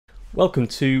Welcome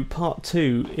to part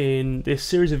 2 in this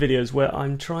series of videos where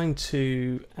I'm trying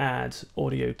to add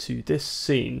audio to this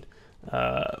scene,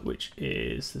 which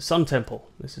is the Sun Temple.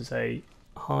 This is a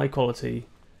high quality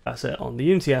asset on the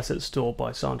Unity Asset Store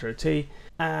by Sandro T,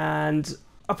 and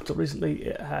up until recently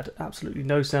it had absolutely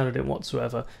no sound in it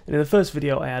whatsoever. And in the first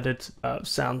video I added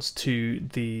sounds to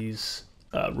these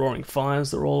roaring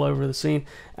fires that are all over the scene,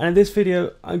 and in this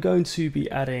video I'm going to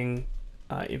be adding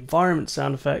environment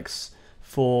sound effects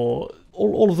for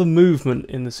all of the movement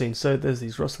in the scene. So there's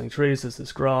these rustling trees, there's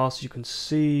this grass, you can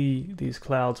see these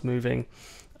clouds moving.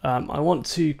 I want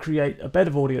to create a bed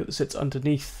of audio that sits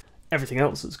underneath everything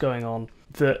else that's going on,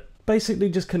 that basically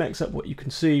just connects up what you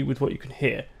can see with what you can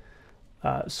hear.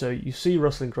 So you see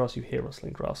rustling grass, you hear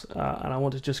rustling grass, and I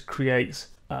want to just create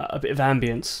a bit of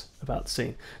ambience about the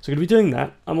scene. So I'm going to be doing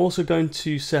that. I'm also going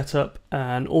to set up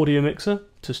an audio mixer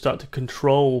to start to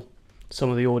control some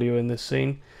of the audio in this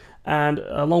scene. And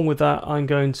along with that, I'm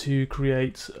going to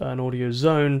create an audio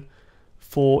zone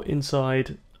for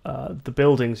inside the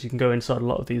buildings. You can go inside a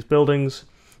lot of these buildings,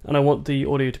 and I want the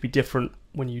audio to be different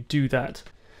when you do that.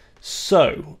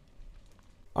 So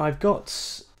I've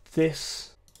got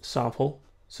this sample.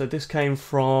 So this came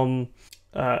from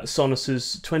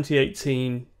Sonus's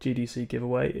 2018 GDC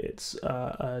giveaway. It's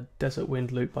a Desert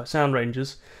Wind loop by Sound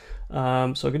Rangers. So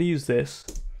I'm going to use this.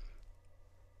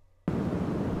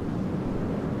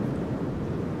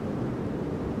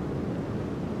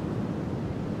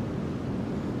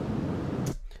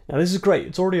 Now this is great,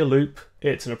 it's already a loop,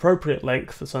 it's an appropriate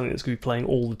length for something that's going to be playing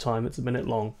all the time, it's a minute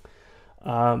long.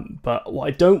 But what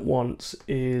I don't want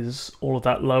is all of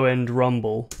that low end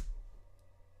rumble.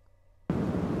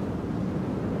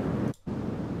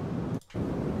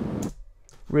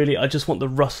 Really, I just want the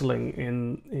rustling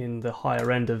in the higher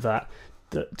end of that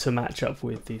to match up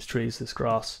with these trees, this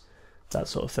grass, that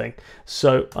sort of thing.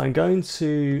 So I'm going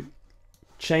to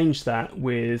change that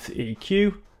with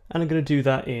EQ. And I'm going to do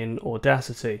that in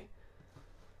Audacity.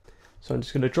 So I'm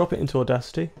just going to drop it into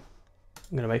Audacity.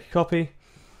 I'm going to make a copy,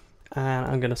 and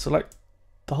I'm going to select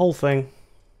the whole thing,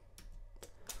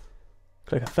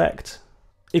 click Effect,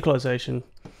 Equalization,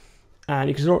 and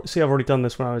you can see I've already done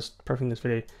this when I was prepping this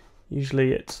video.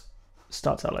 Usually it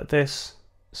starts out like this,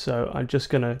 so I'm just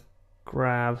going to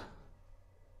grab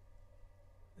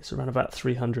this around about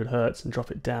 300 Hertz and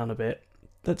drop it down a bit.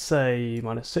 Let's say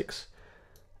 -6.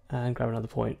 And grab another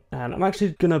point. And I'm actually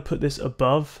going to put this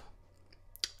above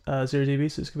 0 dB,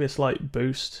 so it's going to be a slight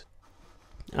boost.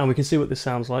 And we can see what this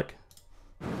sounds like.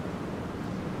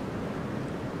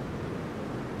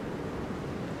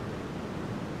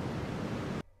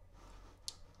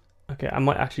 Okay, I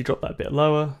might actually drop that a bit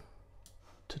lower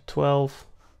to 12.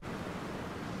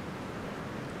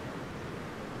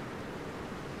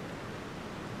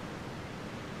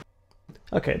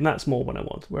 Okay, and that's more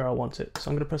where I want it.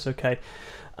 So I'm going to press OK.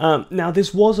 Now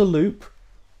this was a loop,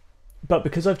 but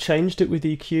because I've changed it with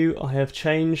EQ, I have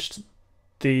changed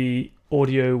the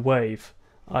audio wave.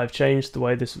 I've changed the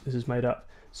way this is made up.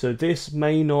 So this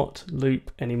may not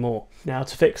loop anymore. Now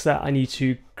to fix that, I need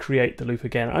to create the loop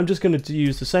again. I'm just going to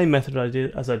use the same method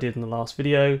as I did in the last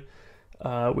video,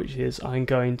 which is I'm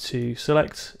going to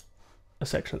select a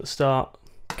section at the start,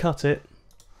 cut it,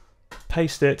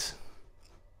 paste it,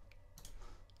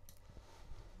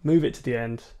 move it to the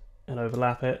end and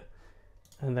overlap it,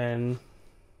 and then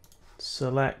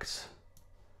select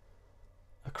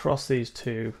across these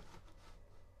two,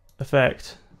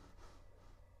 effect,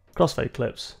 crossfade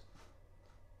clips.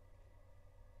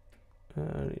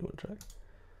 Only one track.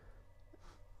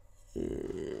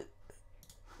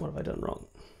 What have I done wrong?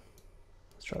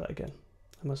 Let's try that again.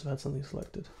 I must have had something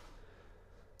selected.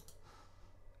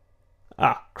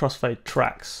 Crossfade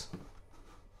tracks,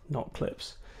 not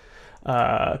clips.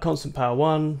 Constant power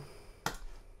 1,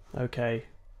 okay,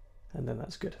 and then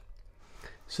that's good.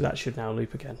 So that should now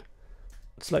loop again.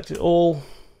 Select it all,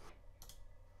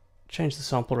 change the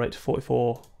sample rate to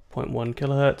 44.1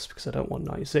 kilohertz because I don't want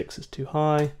 96, it's too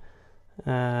high,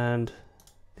 and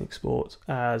export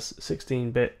as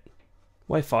 16-bit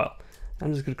WAV file.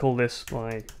 I'm just going to call this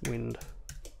my wind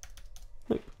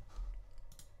loop.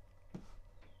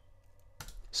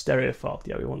 Stereo file,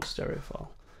 yeah, we want stereo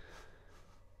file.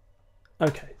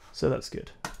 Okay, so that's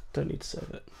good. Don't need to save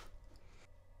it.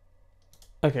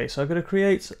 Okay, so I'm going to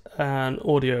create an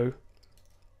audio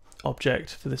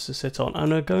object for this to sit on.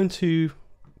 I'm going to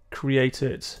create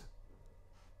it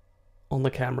on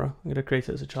the camera. I'm going to create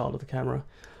it as a child of the camera,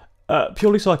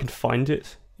 purely so I can find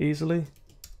it easily.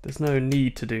 There's no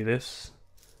need to do this.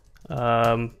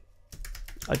 I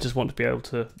just want to be able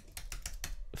to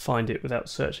find it without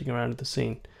searching around the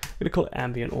scene. I'm going to call it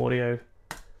Ambient Audio.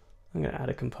 I'm going to add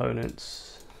a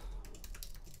component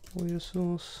audio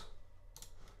source.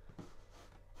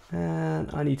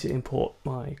 And I need to import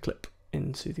my clip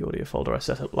into the audio folder I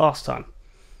set up last time.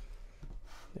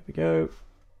 There we go.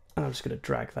 And I'm just going to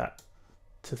drag that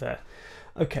to there.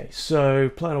 Okay, so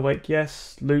play and awake,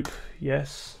 yes. Loop,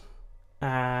 yes.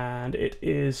 And it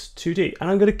is 2D. And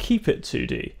I'm going to keep it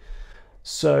 2D.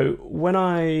 So when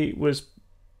I was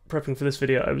prepping for this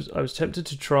video, I was tempted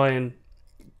to try and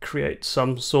create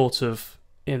some sort of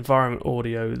environment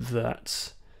audio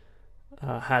that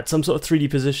had some sort of 3D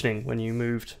positioning when you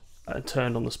moved and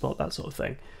turned on the spot, that sort of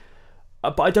thing.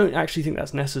 But I don't actually think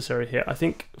that's necessary here. I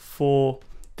think for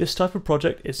this type of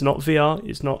project, it's not VR,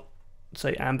 it's not,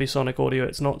 say, ambisonic audio,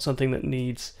 it's not something that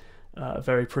needs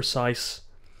very precise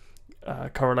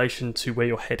correlation to where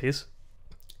your head is.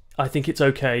 I think it's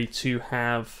okay to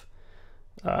have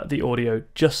the audio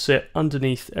just sit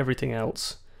underneath everything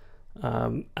else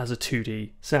as a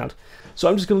 2D sound. So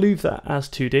I'm just going to leave that as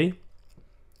 2D,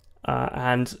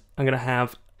 and I'm going to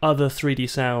have other 3D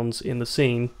sounds in the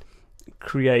scene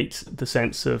create the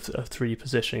sense of 3D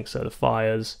positioning. So the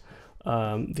fires,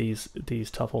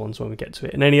 these tough ones when we get to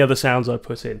it, and any other sounds I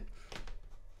put in.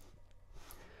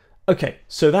 Okay,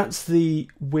 so that's the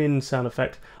wind sound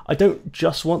effect. I don't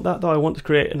just want that though, I want to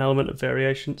create an element of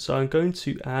variation, so I'm going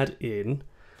to add in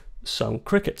some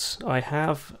crickets. I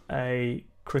have a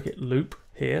cricket loop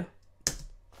here.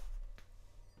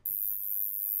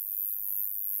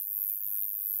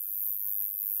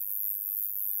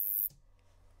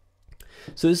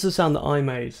 So this is the sound that I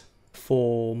made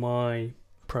for my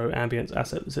Pro Ambient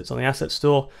asset that sits on the asset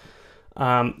store.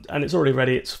 And it's already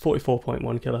ready. It's 44.1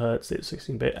 kilohertz, it's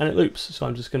 16-bit, and it loops. So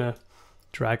I'm just going to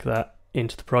drag that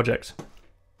into the project.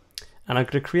 And I'm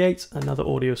going to create another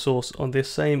audio source on this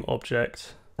same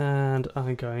object, and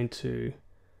I'm going to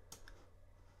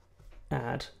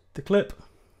add the clip.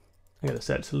 I'm going to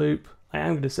set it to loop. I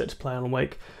am going to set it to play on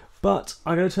awake, but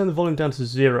I'm going to turn the volume down to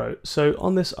 0. So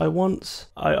on this, I want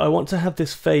to have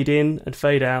this fade in and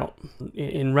fade out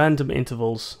in random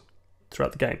intervals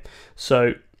throughout the game.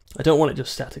 So I don't want it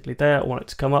just statically there. I want it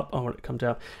to come up. I want it to come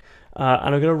down.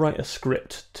 And I'm going to write a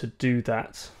script to do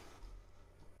that.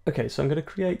 Okay, so I'm going to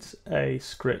create a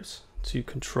script to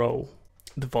control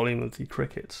the volume of the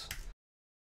crickets.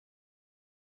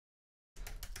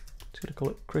 Just going to call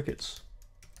it crickets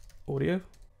audio,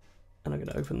 and I'm going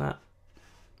to open that.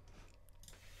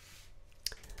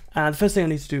 And the first thing I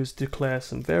need to do is declare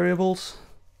some variables.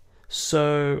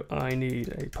 So I need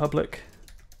a public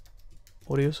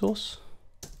audio source.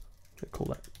 I'm going to call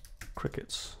that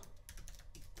crickets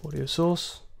audio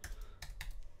source.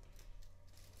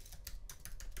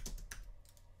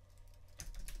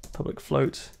 Public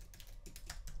float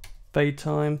fade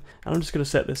time, and I'm just going to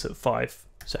set this at 5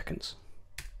 seconds.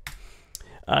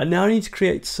 Now I need to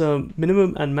create some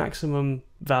minimum and maximum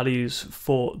values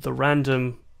for the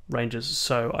random ranges.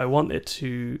 So I want it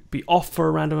to be off for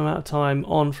a random amount of time,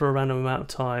 on for a random amount of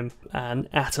time, and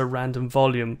at a random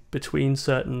volume between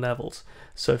certain levels.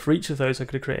 So for each of those, I'm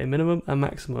going to create a minimum and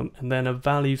maximum, and then a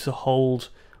value to hold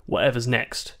whatever's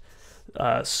next.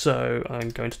 So I'm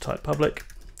going to type public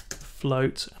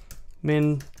float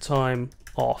min time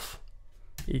off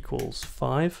equals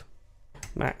 5,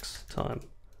 max time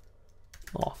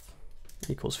off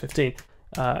equals 15,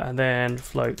 and then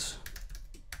float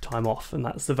time off, and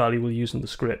that's the value we'll use in the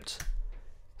script.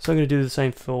 So I'm going to do the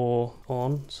same for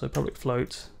on. So public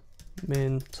float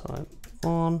min time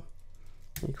on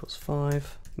equals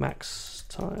 5, max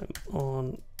time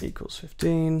on equals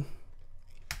 15,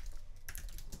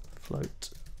 float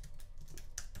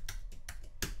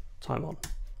time on.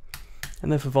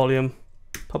 And then for volume,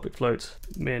 public float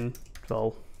min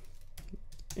vol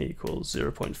equals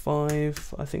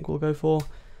 0.5, I think we'll go for.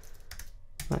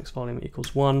 Max volume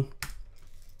equals 1.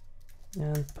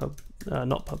 And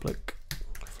not public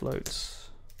floats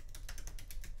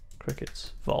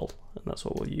crickets vol, and that's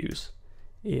what we'll use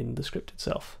in the script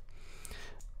itself.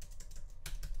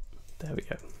 There we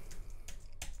go.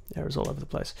 Errors all over the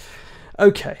place.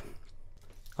 Okay,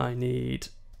 I need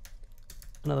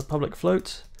another public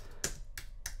float.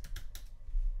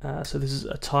 So this is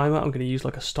a timer. I'm going to use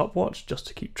like a stopwatch just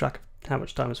to keep track of how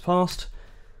much time has passed.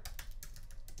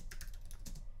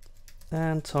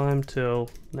 And time till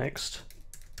next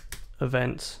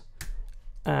event.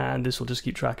 And this will just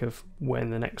keep track of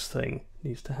when the next thing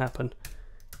needs to happen.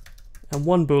 And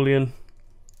one boolean,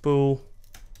 bool,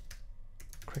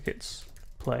 crickets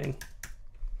playing.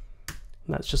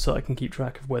 And that's just so I can keep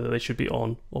track of whether they should be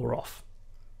on or off.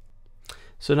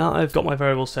 So now I've got my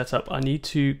variables set up, I need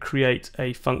to create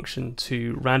a function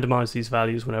to randomize these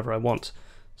values whenever I want.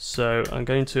 So I'm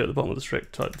going to, at the bottom of the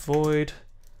script, type void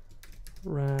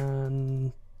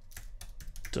randomize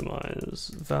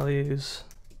optimize values.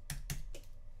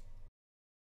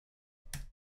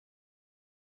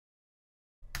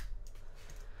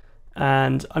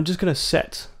 And I'm just going to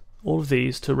set all of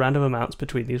these to random amounts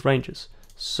between these ranges.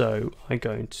 So I'm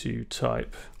going to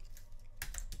type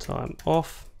time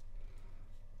off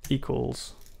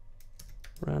equals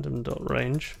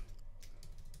random.range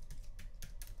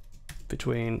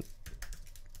between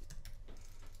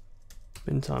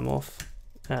min time off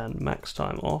and max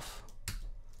time off.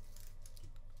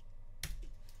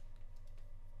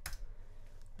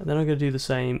 And then I'm going to do the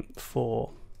same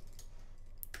for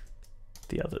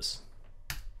the others.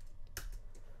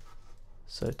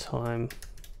 So time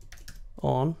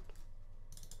on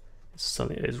is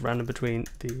something that is random between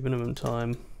the minimum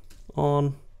time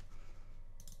on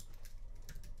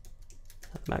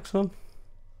and maximum.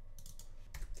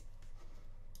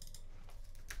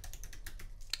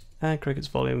 And cricket's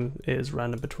volume is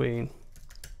random between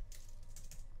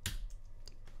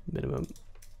minimum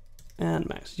and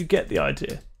max. You get the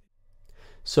idea.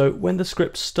 So when the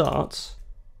script starts,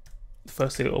 the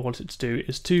first thing I want it to do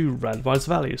is to randomize the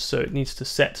values. So it needs to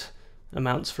set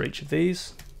amounts for each of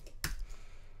these.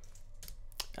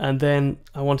 And then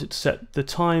I want it to set the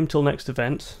time till next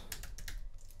event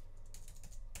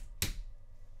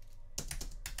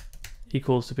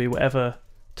equals to be whatever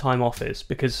time off is,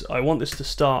 because I want this to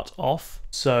start off,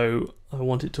 so I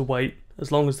want it to wait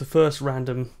as long as the first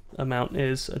random amount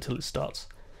is until it starts.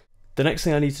 The next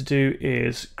thing I need to do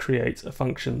is create a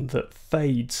function that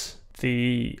fades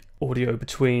the audio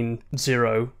between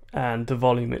 0 and the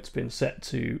volume it's been set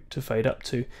to fade up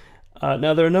to.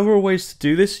 Now there are a number of ways to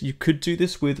do this. You could do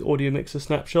this with Audio Mixer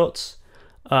Snapshots,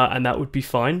 and that would be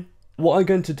fine. What I'm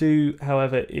going to do,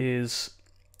 however, is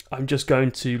I'm just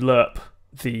going to lerp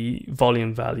the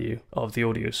volume value of the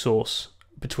audio source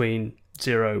between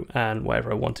 0 and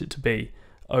whatever I want it to be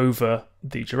over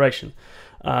the duration.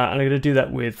 And I'm going to do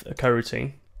that with a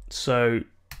coroutine. So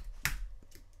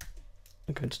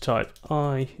I'm going to type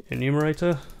I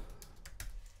enumerator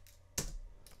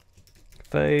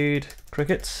fade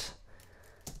crickets.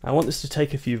 I want this to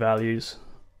take a few values.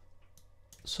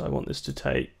 So I want this to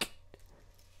take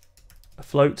a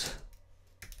float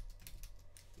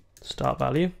start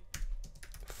value,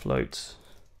 float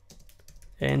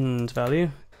end value,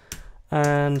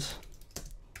 and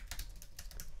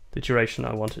the duration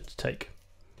I want it to take.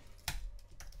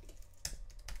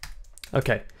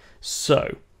 Okay,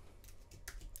 so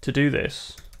to do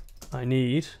this, I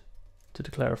need to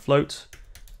declare a float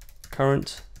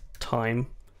current time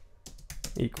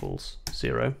equals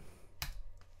 0,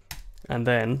 and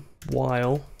then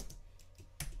while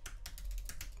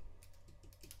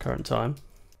current time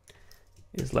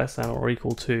is less than or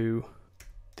equal to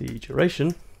the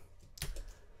duration,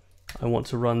 I want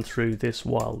to run through this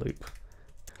while loop.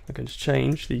 I'm going to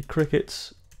change the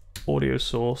cricket's audio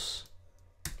source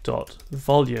dot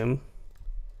volume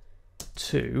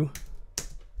to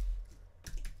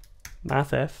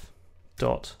mathf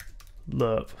dot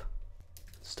lerp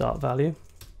start value,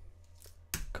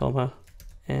 comma,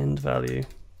 end value,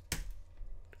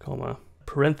 comma,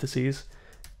 parentheses,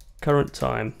 current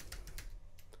time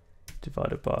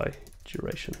divided by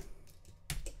duration.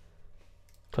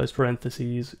 Close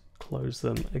parentheses, close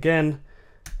them again,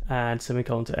 and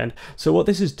semicolon to end. So what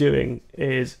this is doing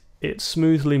is it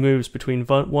smoothly moves between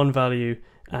one value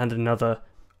and another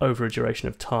over a duration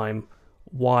of time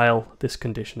while this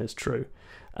condition is true.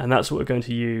 And that's what we're going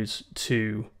to use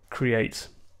to create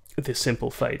this simple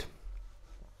fade.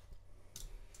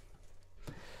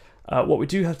 What we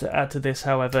do have to add to this,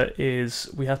 however, is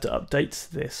we have to update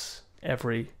this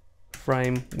every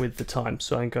frame with the time.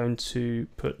 So I'm going to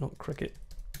put, not cricket,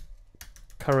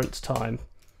 current time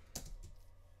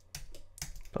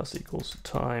plus equals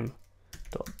time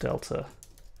dot delta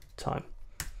time,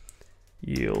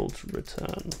 yield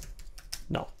return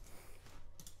null.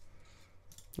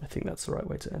 I think that's the right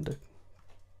way to end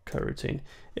a coroutine.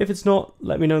 If it's not,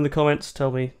 let me know in the comments.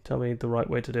 Tell me the right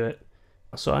way to do it.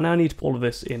 So I now need all of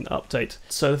this in update.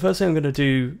 So the first thing I'm going to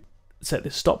do, set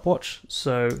this stopwatch.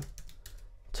 So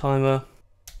timer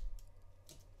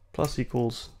plus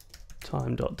equals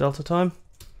time dot delta time.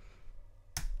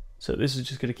 So this is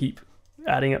just going to keep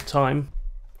adding up time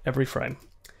every frame.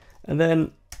 And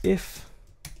then if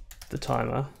the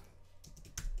timer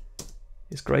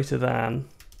is greater than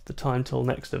the time till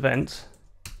next event,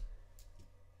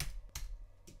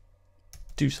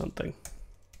 do something.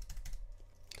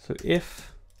 So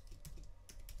if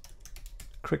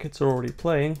crickets are already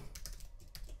playing,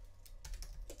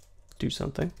 do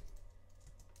something.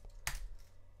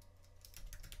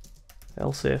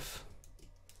 Else if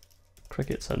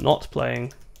crickets are not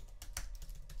playing,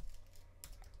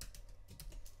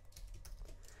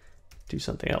 do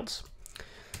something else.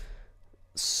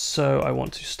 So I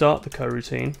want to start the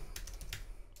coroutine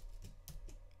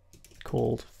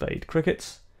called fade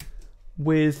crickets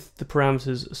with the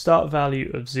parameters start value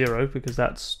of 0 because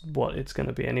that's what it's going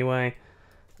to be anyway,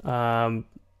 an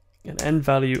end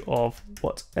value of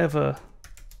whatever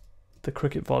the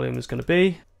cricket volume is going to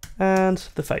be, and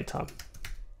the fade time,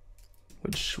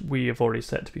 which we have already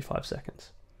set to be 5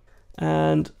 seconds.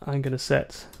 And I'm going to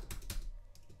set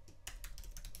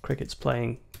crickets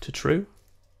playing to true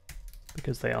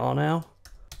because they are now.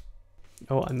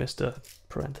 Oh, I missed a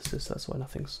parenthesis, that's why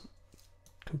nothing's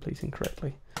completing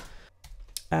correctly.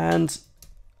 And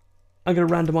I'm going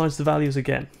to randomize the values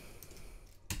again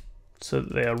so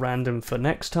that they are random for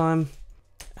next time.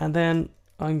 And then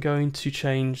I'm going to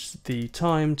change the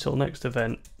time till next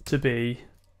event to be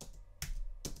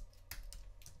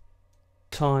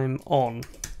time on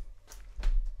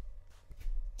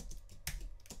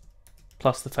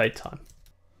plus the fade time.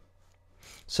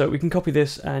 So we can copy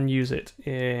this and use it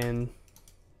in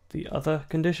the other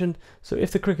condition. So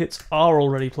if the crickets are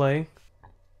already playing,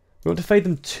 we want to fade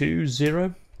them to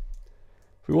 0.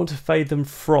 We want to fade them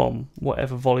from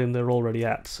whatever volume they're already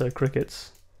at. So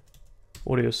crickets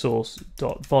audio source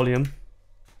dot volume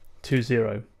to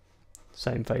 0,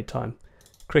 same fade time.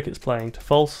 Crickets playing to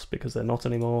false because they're not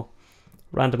anymore.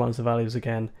 Randomize the values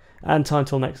again, and time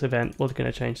till next event we're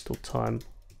going to change till time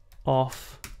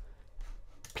off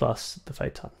plus the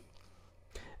fade time.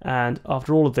 And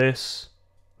after all of this,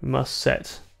 we must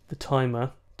set the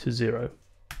timer to 0.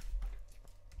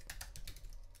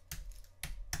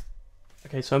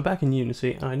 Okay, so I'm back in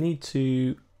Unity and I need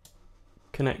to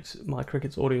connect my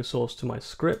cricket's audio source to my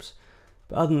script,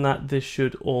 but other than that this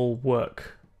should all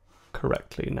work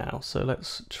correctly now, so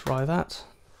let's try that.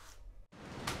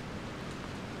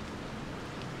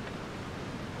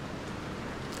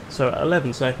 So at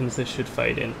 11 seconds this should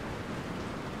fade in.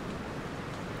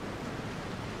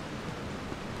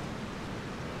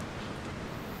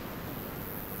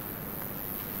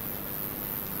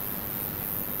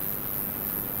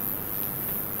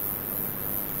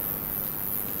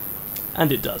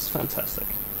 And it does, fantastic.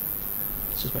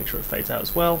 Let's just make sure it fades out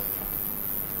as well.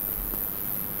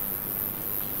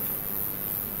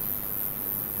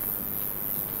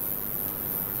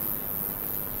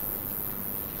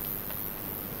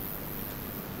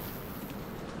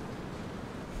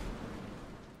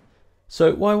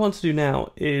 So what I want to do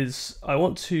now is I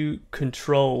want to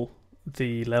control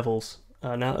the levels.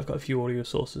 Now that I've got a few audio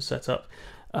sources set up.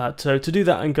 So to do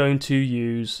that I'm going to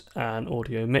use an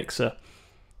audio mixer.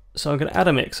 So I'm going to add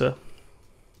a mixer.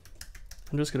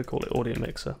 I'm just going to call it audio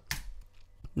mixer.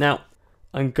 Now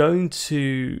I'm going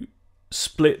to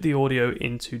split the audio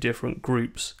into different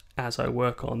groups as I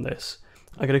work on this.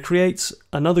 I'm going to create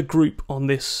another group on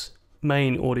this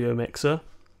main audio mixer.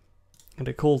 I'm going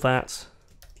to call that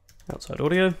outside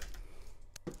audio.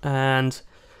 And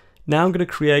now I'm going to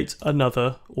create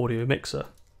another audio mixer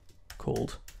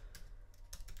called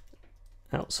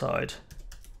outside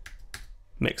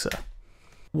mixer.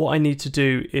 What I need to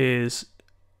do is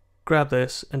grab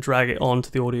this and drag it onto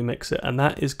the audio mixer, and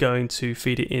that is going to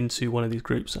feed it into one of these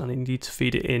groups, and I need to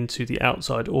feed it into the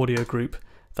outside audio group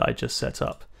that I just set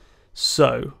up.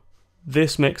 So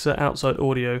this mixer outside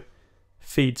audio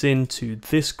feeds into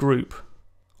this group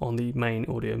on the main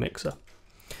audio mixer,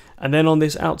 and then on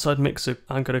this outside mixer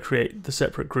I'm going to create the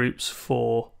separate groups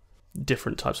for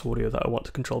different types of audio that I want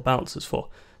to control balances for.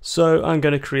 So I'm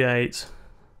going to create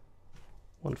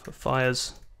one for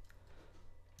fires,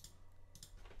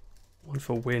 one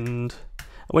for wind.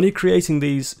 And when you're creating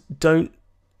these, don't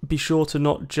be sure to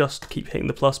not just keep hitting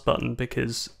the plus button,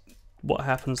 because what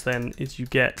happens then is you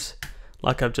get,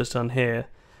 like I've just done here,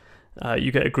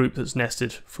 you get a group that's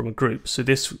nested from a group. So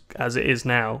this, as it is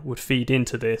now, would feed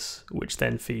into this, which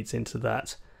then feeds into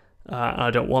that. And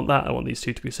I don't want that, I want these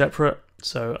two to be separate.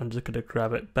 So I'm just going to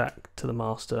grab it back to the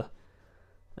master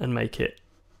and make it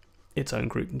its own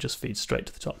group and just feed straight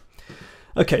to the top.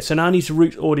 Okay, so now I need to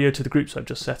route audio to the groups I've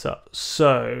just set up.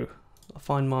 So I'll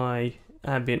find my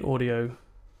ambient audio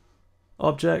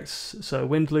objects. So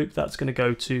wind loop, that's going to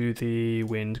go to the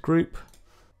wind group.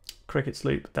 Crickets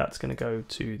loop, that's going to go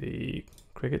to the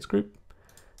crickets group.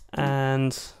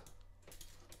 And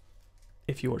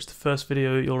if you watched the first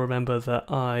video, you'll remember that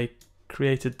I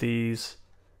created these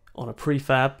on a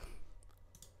prefab,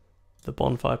 the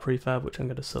bonfire prefab, which I'm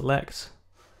going to select.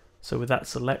 So with that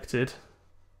selected,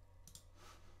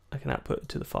 I can output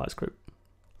to the fires group.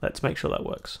 Let's make sure that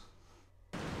works.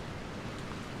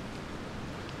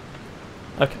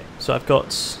 Okay, so I've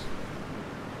got,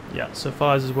 yeah, so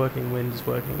fires is working, wind is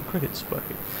working, cricket's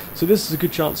working. So this is a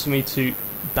good chance for me to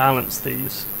balance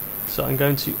these. So I'm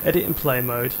going to edit in play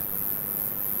mode,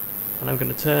 and I'm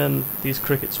going to turn these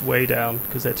crickets way down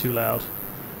because they're too loud.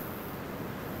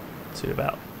 To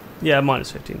about, yeah,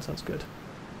 minus 15 sounds good.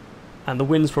 And the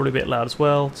wind's probably a bit loud as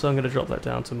well, so I'm going to drop that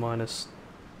down to minus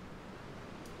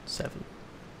 7.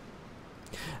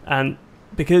 And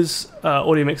because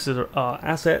audio mixers are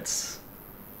assets,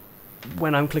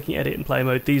 when I'm clicking edit in play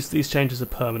mode, these changes are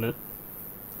permanent.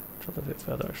 Drop that a bit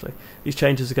further actually. These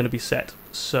changes are going to be set,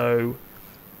 so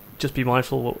just be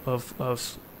mindful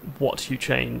of what you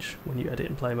change when you edit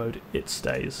in play mode. It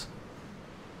stays.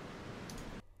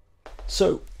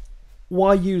 So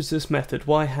why use this method?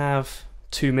 Why have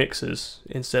two mixers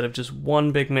instead of just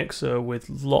one big mixer with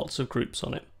lots of groups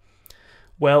on it?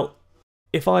 Well,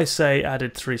 if I say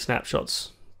added 3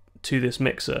 snapshots to this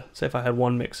mixer, say if I had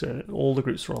one mixer and all the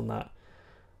groups were on that,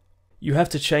 you have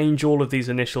to change all of these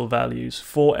initial values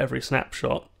for every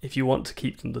snapshot if you want to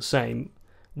keep them the same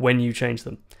when you change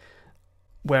them.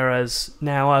 Whereas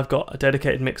now I've got a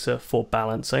dedicated mixer for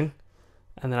balancing,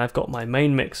 and then I've got my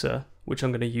main mixer, which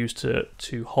I'm going to use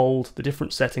to hold the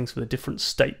different settings for the different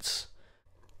states.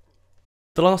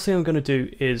 The last thing I'm going to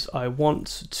do is I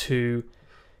want to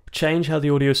change how the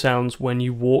audio sounds when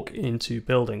you walk into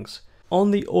buildings.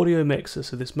 On the audio mixer,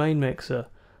 so this main mixer,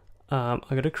 I'm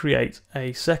going to create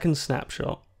a second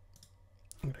snapshot.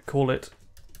 I'm going to call it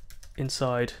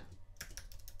inside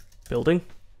building.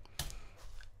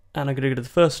 And I'm going to go to the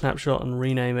first snapshot and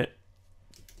rename it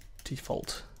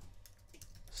default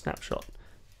snapshot,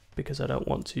 because I don't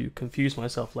want to confuse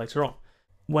myself later on.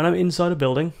 When I'm inside a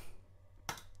building,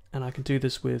 and I can do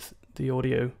this with the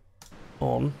audio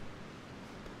on,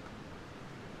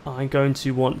 I'm going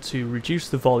to want to reduce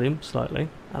the volume slightly,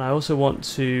 and I also want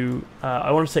to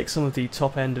take some of the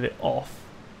top end of it off.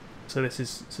 So this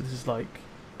is like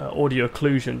audio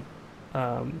occlusion.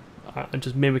 I'm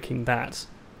just mimicking that,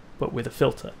 but with a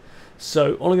filter.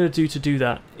 So all I'm going to do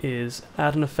that is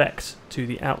add an effect to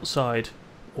the outside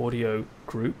audio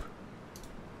group,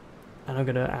 and I'm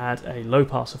going to add a low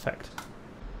pass effect,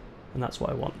 and that's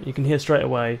what I want. You can hear straight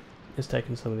away it's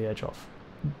taken some of the edge off.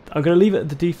 I'm going to leave it at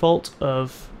the default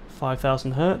of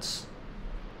 5000 Hertz,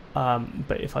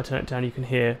 but if I turn it down you can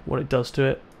hear what it does to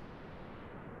it.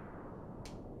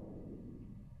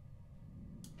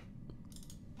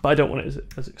 But I don't want it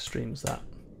as extreme as that.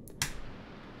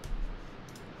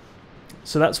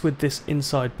 So that's with this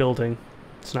inside building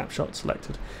snapshot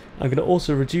selected. I'm going to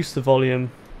also reduce the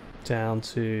volume down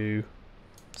to,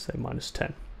 say, minus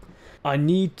 10. I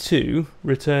need to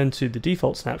return to the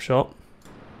default snapshot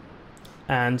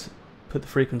and put the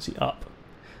frequency up.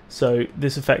 So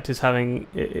this effect is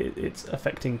it's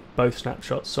affecting both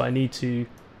snapshots, so I need to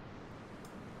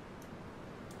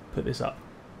put this up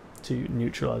to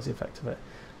neutralize the effect of it.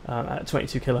 At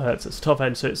 22 kilohertz, it's top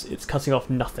end, so it's cutting off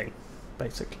nothing,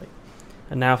 basically.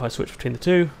 And now if I switch between the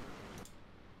two,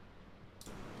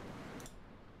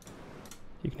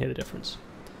 you can hear the difference.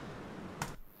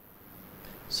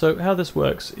 So how this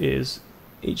works is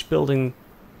each building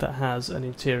that has an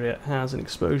interior has an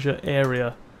exposure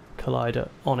area collider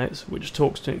on it, which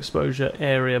talks to an exposure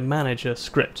area manager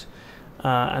script.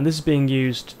 And this is being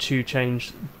used to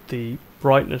change the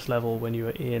brightness level when you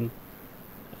are in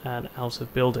and out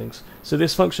of buildings. So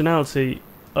this functionality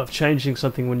of changing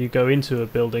something when you go into a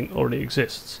building already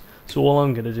exists. So all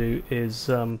I'm going to do is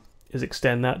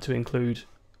extend that to include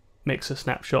mixer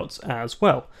snapshots as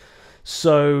well.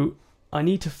 So I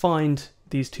need to find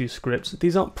these two scripts.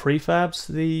 These aren't prefabs,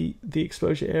 the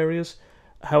exposure areas.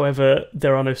 However,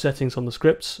 there are no settings on the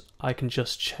scripts. I can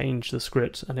just change the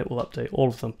scripts and it will update all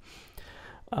of them.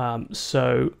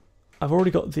 So I've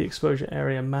already got the exposure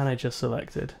area manager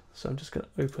selected. So I'm just going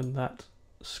to open that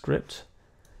script.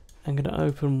 I'm going to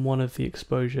open one of the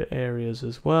exposure areas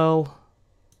as well.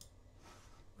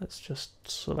 Let's just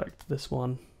select this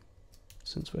one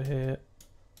since we're here.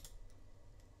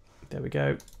 There we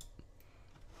go.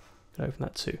 Open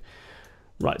that too.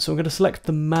 Right, so I'm going to select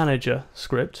the manager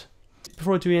script.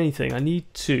 Before I do anything, I need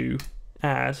to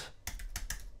add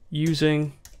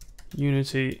using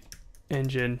Unity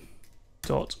engine.audio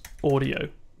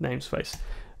namespace,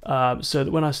 so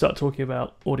that when I start talking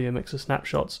about audio mixer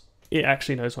snapshots, it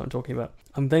actually knows what I'm talking about.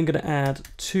 I'm then going to add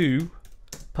two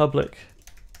public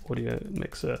audio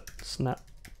mixer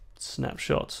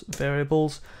snapshot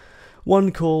variables,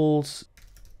 one called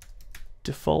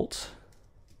default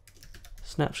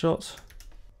snapshot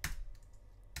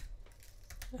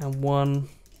and one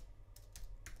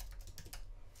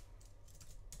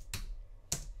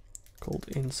called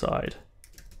inside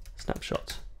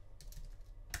snapshot.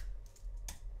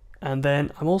 And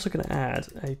then I'm also going to add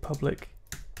a public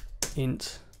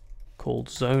int called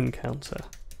zone counter.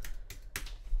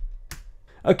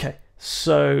 Okay,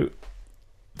 so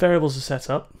variables are set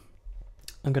up.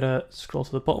 I'm going to scroll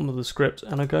to the bottom of the script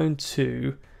and I'm going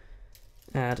to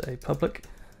add a public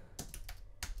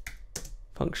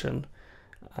function.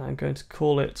 I'm going to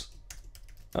call it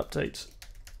update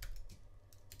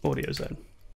audio zone.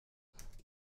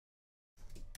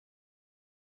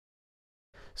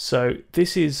 So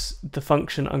this is the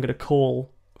function I'm going to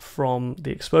call from the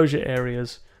exposure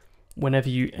areas whenever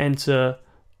you enter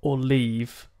or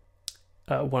leave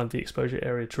one of the exposure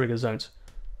area trigger zones.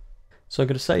 So I'm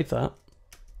going to save that,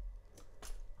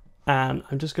 and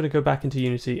I'm just going to go back into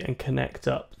Unity and connect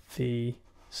up the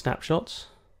snapshots.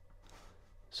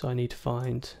 So I need to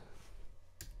find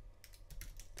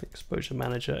the exposure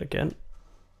manager again.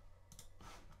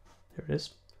 Here it is.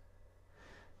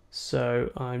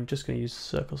 So I'm just going to use the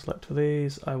circle select for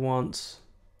these. I want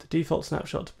the default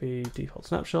snapshot to be default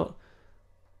snapshot,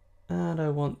 and I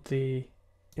want the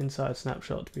inside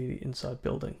snapshot to be the inside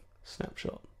building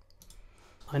snapshot.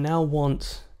 I now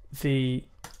want the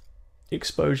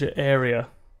exposure area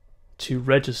to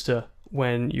register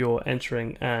when you're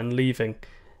entering and leaving,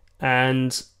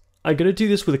 and I'm going to do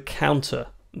this with a counter.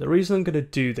 The reason I'm going to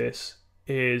do this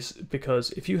is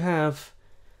because if you have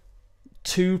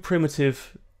two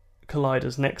primitive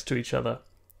colliders next to each other,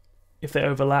 if they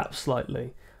overlap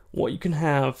slightly, what you can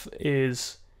have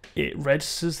is it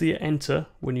registers the enter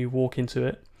when you walk into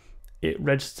it, it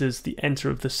registers the enter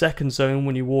of the second zone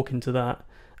when you walk into that,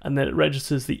 and then it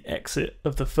registers the exit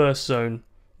of the first zone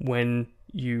when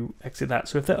you exit that.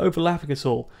 So if they're overlapping at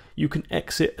all, you can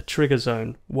exit a trigger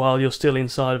zone while you're still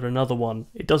inside of another one.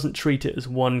 It doesn't treat it as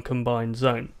one combined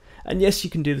zone. And yes, you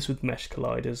can do this with mesh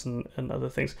colliders and other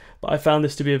things, but I found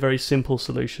this to be a very simple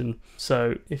solution.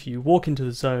 So if you walk into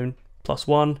the zone,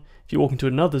 +1, if you walk into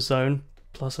another zone,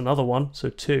 plus another one, so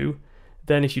 2,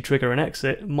 then if you trigger an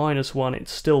exit, -1,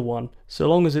 it's still 1. So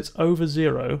long as it's over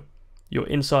 0, you're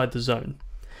inside the zone.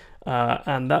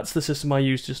 And that's the system I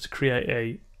use just to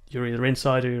create you're either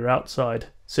inside or you're outside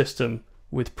system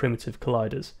with primitive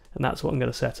colliders. And that's what I'm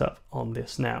going to set up on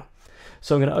this now.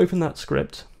 So I'm going to open that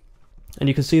script, and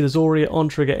you can see there's already on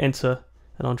trigger enter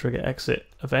and on trigger exit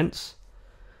events.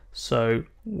 So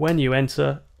when you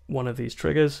enter one of these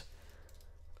triggers,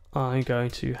 I'm going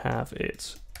to have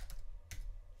it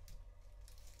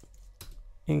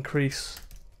increase.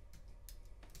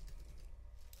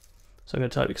 So I'm going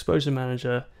to type exposure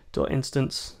manager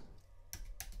 .instance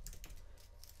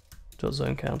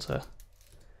 .zone counter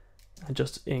and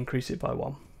just increase it by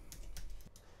 1.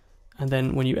 And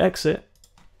then when you exit,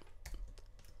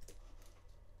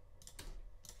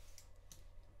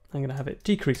 I'm going to have it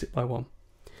decrease it by 1.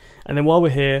 And then while we're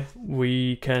here,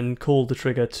 we can call the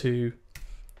trigger to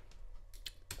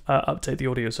update the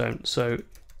audio zone. So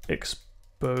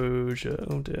exposure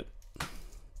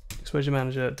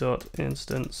manager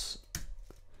 .instance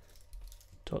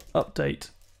 .update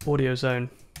audio zone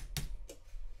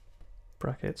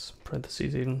brackets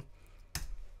parentheses even.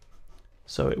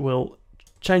 So it will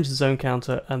change the zone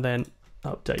counter and then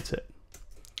update it.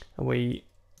 And we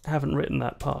haven't written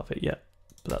that part of it yet,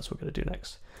 but that's what we're going to do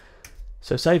next.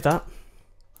 So save that,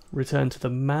 return to the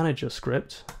manager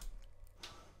script,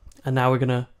 and now we're going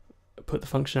to put the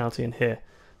functionality in here.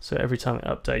 So every time it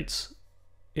updates,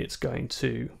 it's going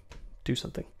to do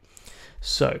something.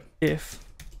 So if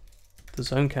the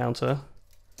zone counter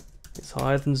is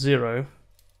higher than 0,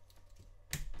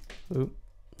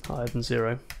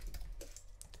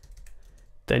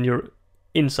 then you're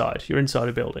inside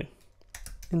a building.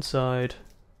 Inside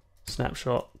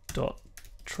snapshot dot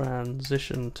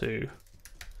transition to,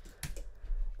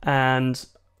 and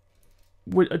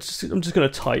I'm just going to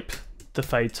type the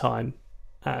fade time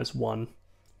as 1.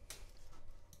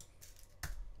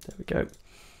 There we go.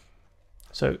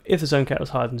 So if the zone count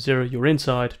is higher than 0, you're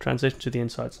inside, transition to the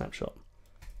inside snapshot.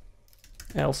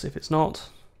 Else, if it's not,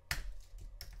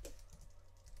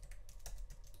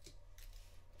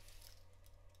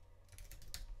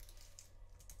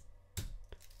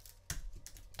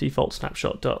 default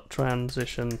snapshot dot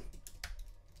transition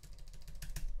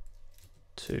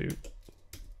to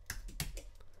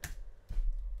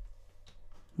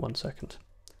 1 second.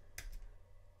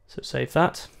 So save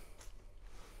that.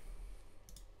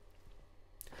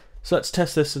 So let's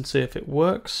test this and see if it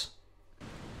works.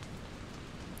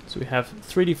 So we have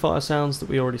 3D fire sounds that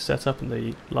we already set up in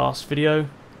the last video.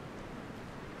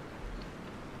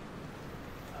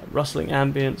 Rustling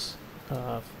ambience,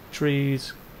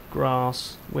 trees,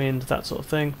 grass, wind, that sort of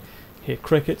thing. Hear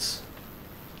crickets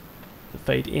that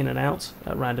fade in and out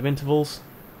at random intervals.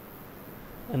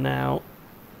 And now,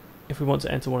 if we want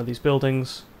to enter one of these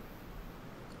buildings,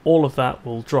 all of that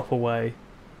will drop away,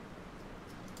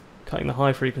 cutting the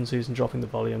high frequencies and dropping the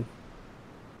volume.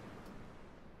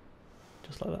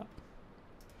 Just like that.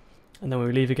 And then when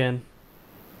we leave again,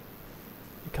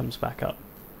 it comes back up.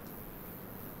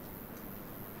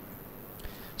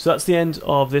 So that's the end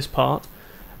of this part.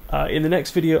 In the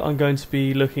next video I'm going to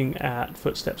be looking at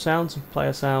footstep sounds and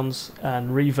player sounds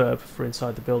and reverb for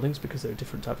inside the buildings, because they're a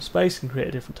different type of space and create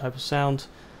a different type of sound.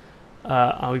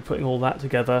 I'll be putting all that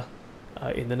together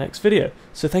in the next video.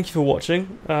 So thank you for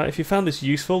watching. If you found this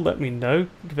useful, let me know.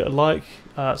 Give it a like,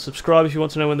 subscribe if you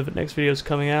want to know when the next video is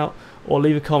coming out, or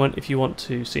leave a comment if you want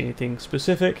to see anything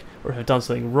specific, or if I've done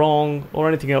something wrong, or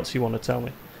anything else you want to tell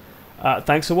me.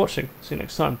 Thanks for watching. See you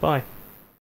next time. Bye.